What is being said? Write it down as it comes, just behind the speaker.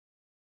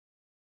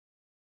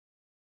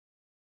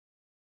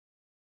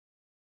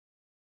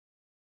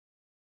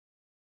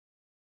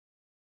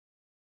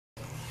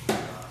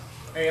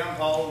Hey, I'm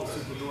Paul with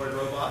SuperDroid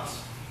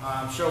Robots.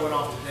 I'm showing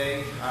off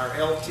today our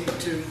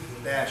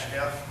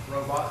LT2-F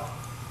robot.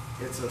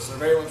 It's a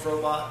surveillance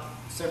robot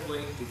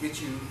simply to get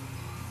you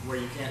where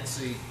you can't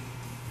see.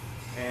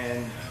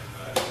 And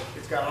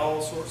it's got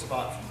all sorts of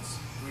options.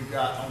 We've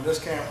got on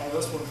this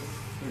one,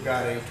 we've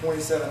got a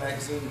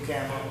 27x zoom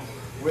camera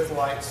with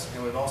lights,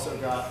 and we've also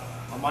got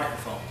a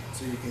microphone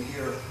so you can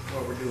hear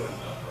what we're doing.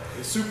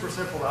 It's super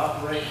simple to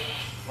operate.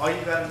 All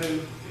you got to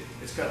do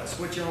is cut the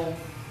switch on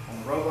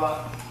the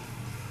robot,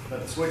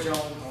 cut the switch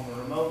on the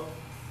remote,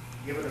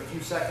 give it a few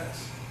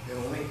seconds,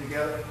 it'll link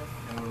together,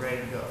 and we're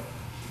ready to go.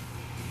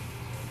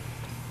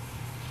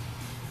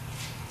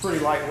 Pretty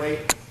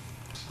lightweight,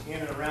 in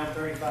and around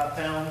 35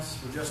 pounds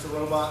for just a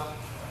robot.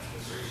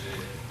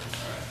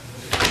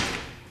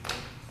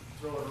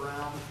 Throw it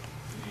around.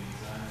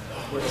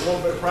 With a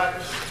little bit of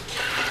practice,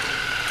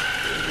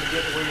 you can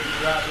get to where you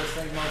can drive this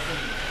thing motion.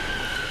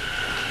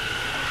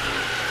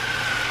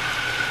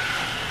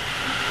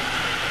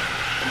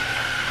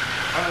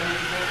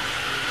 Underneath it,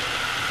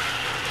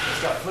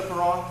 it's got flipper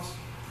arms.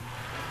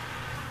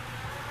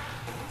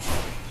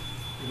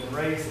 You can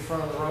raise the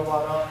front of the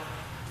robot up,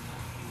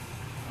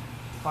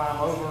 climb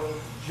over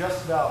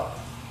just about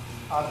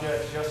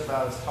objects just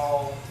about as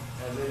tall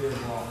as it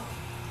is long.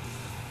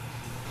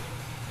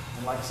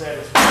 And like I said,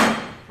 it's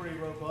pretty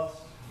robust.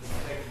 It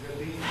can take a good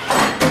beating.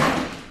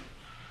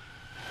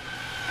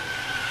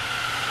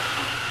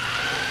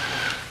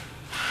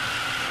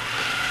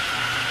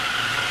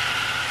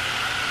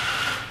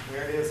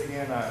 There it is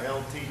again,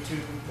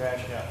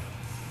 LT2-F.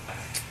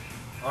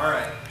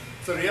 Alright,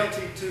 so the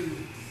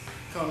LT2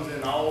 comes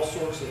in all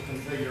sorts of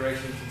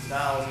configurations and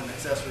styles and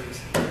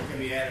accessories that can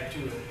be added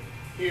to it.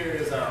 Here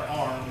is our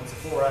arm. It's a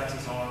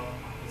 4-axis arm.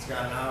 It's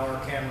got an IR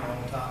camera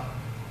on top.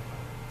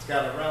 It's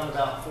got a round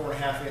about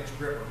 4.5-inch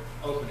gripper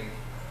opening,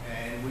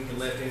 and we can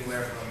lift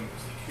anywhere from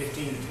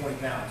 15 to 20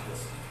 pounds with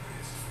it.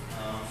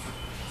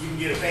 You can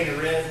get it painted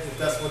red if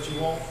that's what you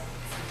want.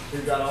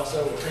 We've got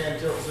also a pan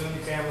tilt zoom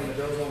camera that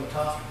goes on the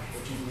top,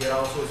 which you can get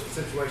all sorts of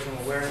situational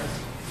awareness.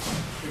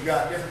 We've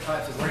got different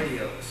types of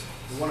radios.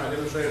 The one I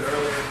demonstrated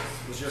earlier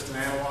was just an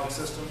analog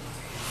system.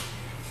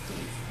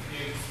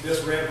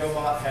 This red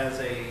robot has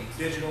a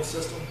digital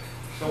system,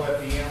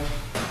 FPM,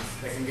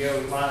 that can go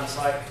line of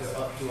sight to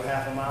up to a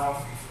half a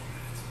mile.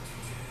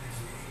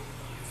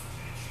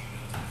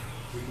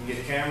 We can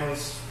get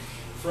cameras,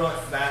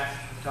 front, back,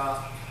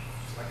 top,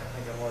 like I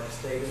think I've already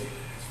stated.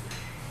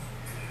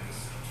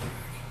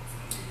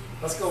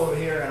 Let's go over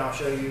here and I'll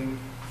show you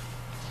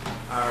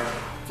our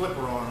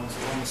flipper arms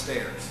on the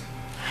stairs.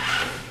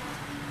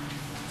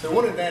 So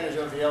one advantage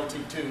of the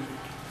LT2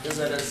 is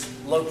that it's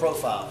low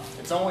profile.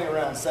 It's only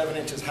around 7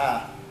 inches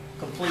high,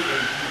 completely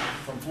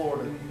from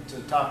floor to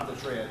the top of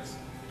the treads.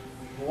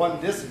 One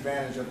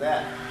disadvantage of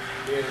that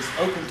is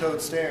open-toed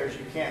stairs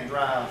you can't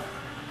drive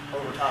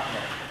over top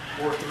of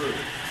or through.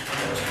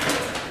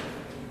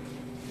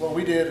 What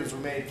we did is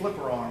we made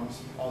flipper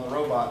arms on the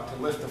robot to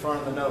lift the front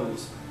of the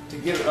nose to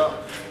get it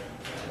up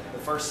the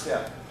first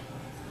step.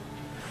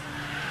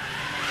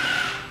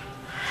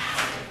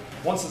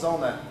 Once it's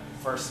on that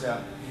first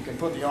step, you can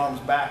put the arms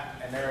back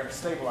and they're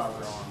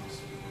stabilizer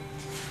arms.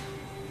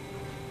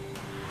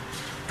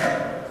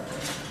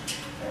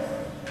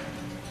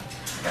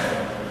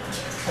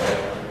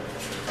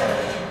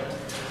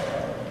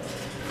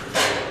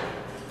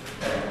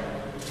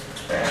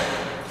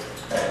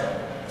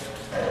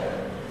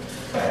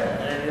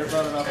 And you're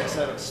running up a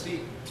set of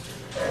steep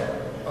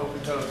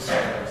open-toed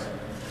stairs.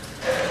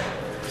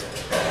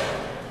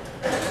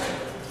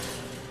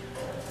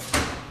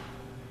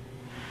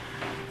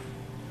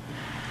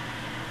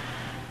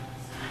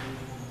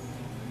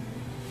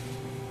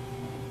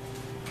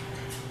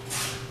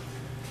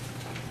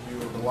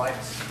 The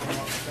lights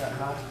aren't that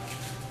high.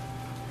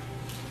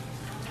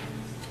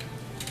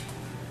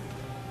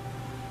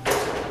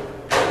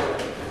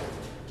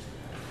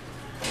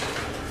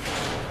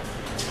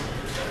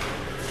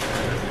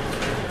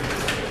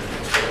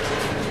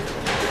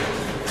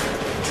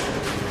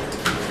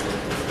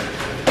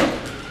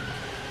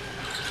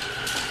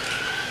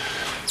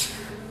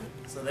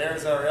 So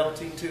there's our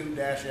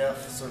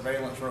LT2-F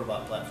surveillance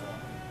robot platform.